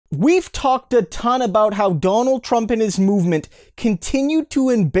We've talked a ton about how Donald Trump and his movement continue to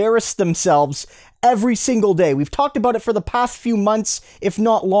embarrass themselves every single day. We've talked about it for the past few months, if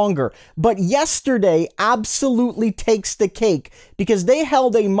not longer. But yesterday absolutely takes the cake because they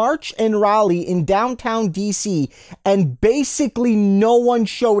held a march and rally in downtown DC and basically no one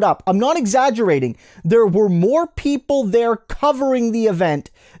showed up. I'm not exaggerating. There were more people there covering the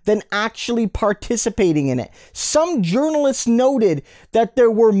event than actually participating in it. Some journalists noted that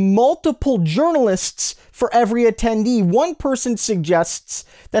there were multiple journalists for every attendee. One person suggests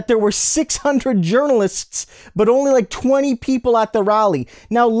that there were 600 journalists, but only like 20 people at the rally.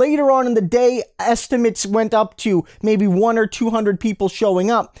 Now, later on in the day, estimates went up to maybe 100 or 200 people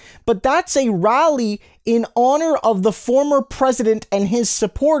showing up. But that's a rally in honor of the former president and his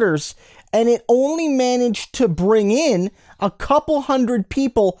supporters, and it only managed to bring in a couple hundred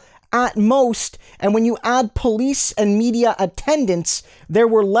people at most, and when you add police and media attendance, there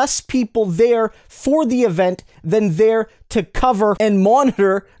were less people there for the event than there to cover and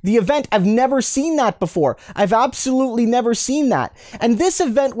monitor the event. I've never seen that before. I've absolutely never seen that. And this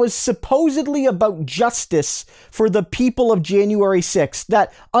event was supposedly about justice for the people of January 6th,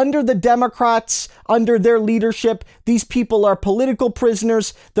 that under the Democrats, under their leadership, these people are political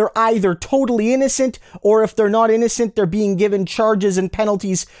prisoners. They're either totally innocent, or if they're not innocent, they're being given charges and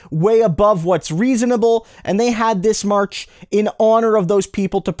penalties way above what's reasonable. And they had this march in honor of those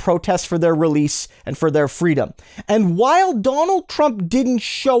people to protest for their release and for their freedom. And while Donald Trump didn't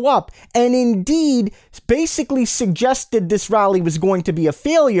show up and indeed basically suggested this rally was going to be a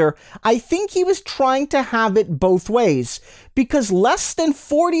failure, I think he was trying to have it both ways. Because less than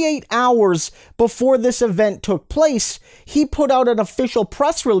 48 hours before this event took place, he put out an official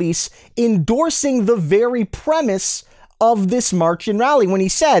press release endorsing the very premise of this march and rally when he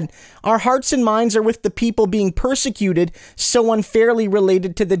said, "Our hearts and minds are with the people being persecuted so unfairly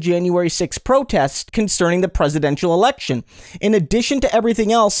related to the January 6th protest concerning the presidential election. In addition to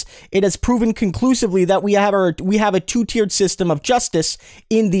everything else, it has proven conclusively that we have a two-tiered system of justice.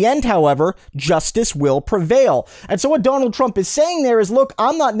 In the end, however, justice will prevail." And so what Donald Trump is saying there is, look,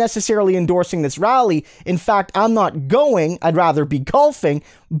 I'm not necessarily endorsing this rally. In fact, I'm not going. I'd rather be golfing.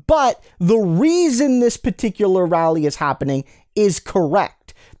 But the reason this particular rally is happening is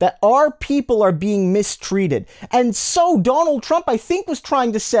correct, that our people are being mistreated. And so Donald Trump, I think, was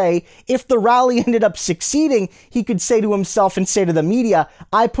trying to say, if the rally ended up succeeding, he could say to himself and say to the media,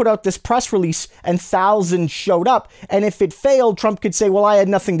 I put out this press release and thousands showed up. And if it failed, Trump could say, well, I had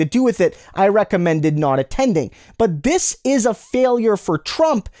nothing to do with it. I recommended not attending. But this is a failure for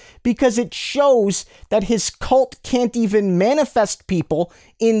Trump because it shows that his cult can't even manifest people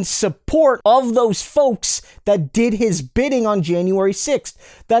in support of those folks that did his bidding on January 6th.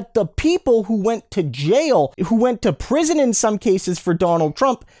 That the people who went to jail, who went to prison in some cases for Donald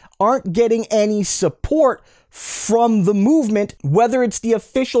Trump, aren't getting any support from the movement, whether it's the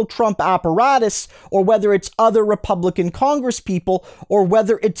official Trump apparatus or whether it's other Republican congresspeople or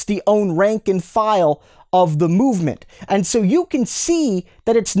whether it's the own rank and file of the movement. And so you can see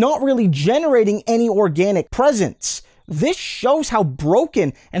that it's not really generating any organic presence. This shows how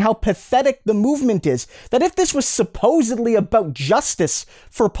broken and how pathetic the movement is. That if this was supposedly about justice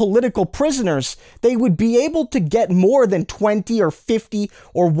for political prisoners, they would be able to get more than 20 or 50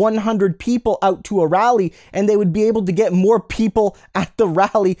 or 100 people out to a rally, and they would be able to get more people at the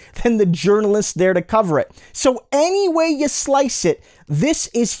rally than the journalists there to cover it. So any way you slice it, this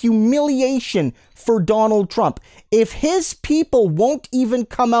is humiliation for Donald Trump. If his people won't even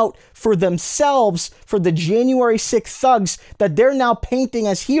come out for themselves for the January 6th thugs that they're now painting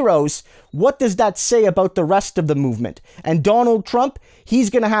as heroes, what does that say about the rest of the movement? And Donald Trump, he's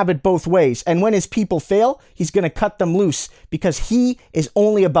going to have it both ways. And when his people fail, he's going to cut them loose because he is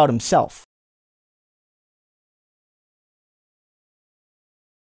only about himself.